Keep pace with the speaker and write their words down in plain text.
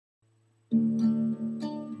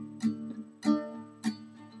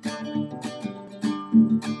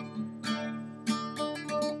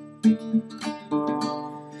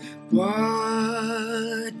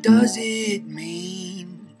does it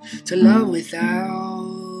mean to love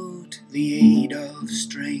without the aid of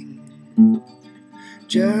string?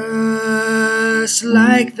 Just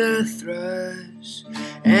like the thrush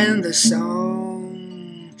and the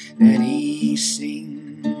song that he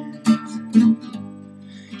sings,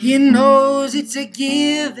 he knows it's a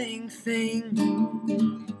giving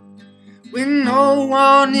thing when no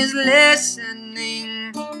one is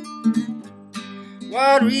listening.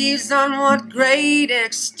 What reason, what great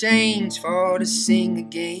exchange for to sing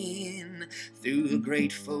again through the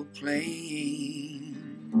grateful plain.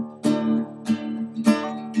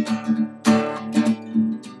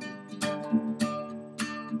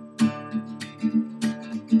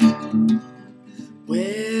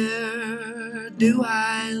 Where do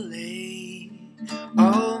I lay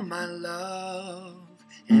all my love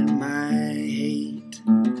and my hate?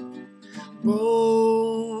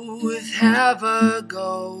 Both have a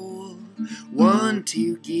goal, one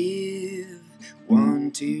to give, one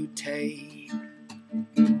to take.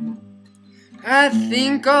 I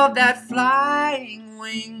think of that flying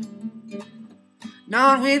wing,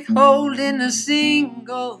 not withholding a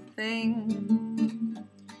single thing.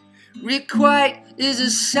 Requite is a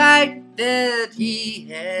sight that he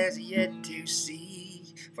has yet to see,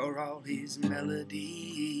 for all his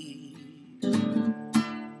melodies.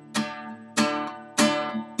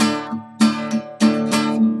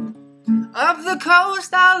 Up the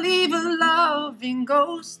coast I'll leave a loving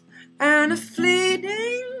ghost and a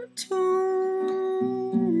fleeting tune,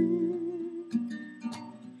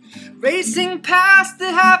 racing past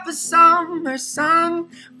the happy summer sun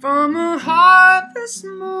from a harvest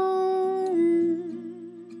moon.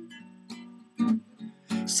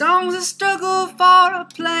 Songs of struggle for a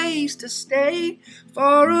place to stay,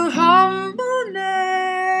 for a humble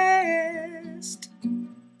nest.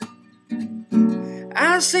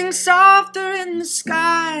 I sing softer in the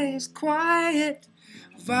sky's quiet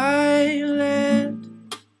violet.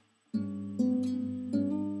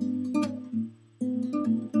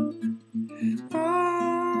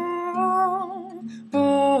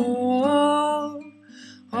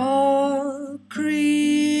 All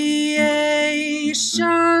creation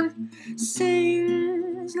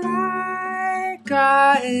sings like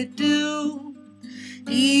I do,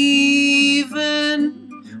 even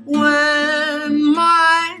when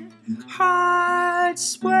my heart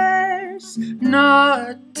swears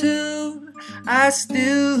not to. I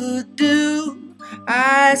still do,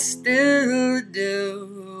 I still do.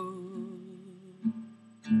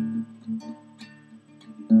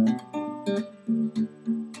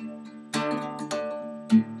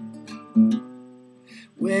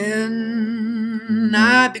 When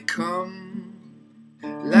I become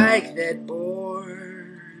like that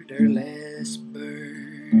borderless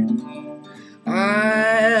bird,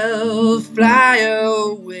 I'll fly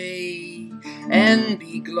away and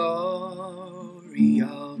be glory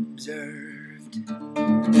observed.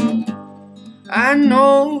 I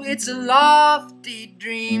know it's a lofty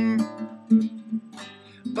dream,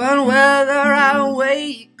 but whether I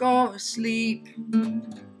wake or sleep,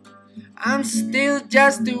 I'm still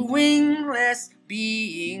just a wingless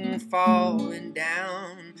being falling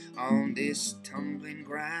down on this tumbling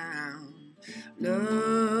ground.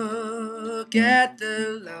 Look at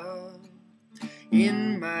the love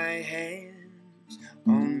in my hands,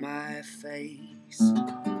 on my face.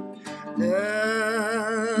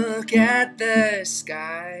 Look at the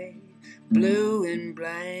sky, blue and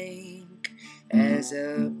blank as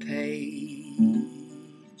a page.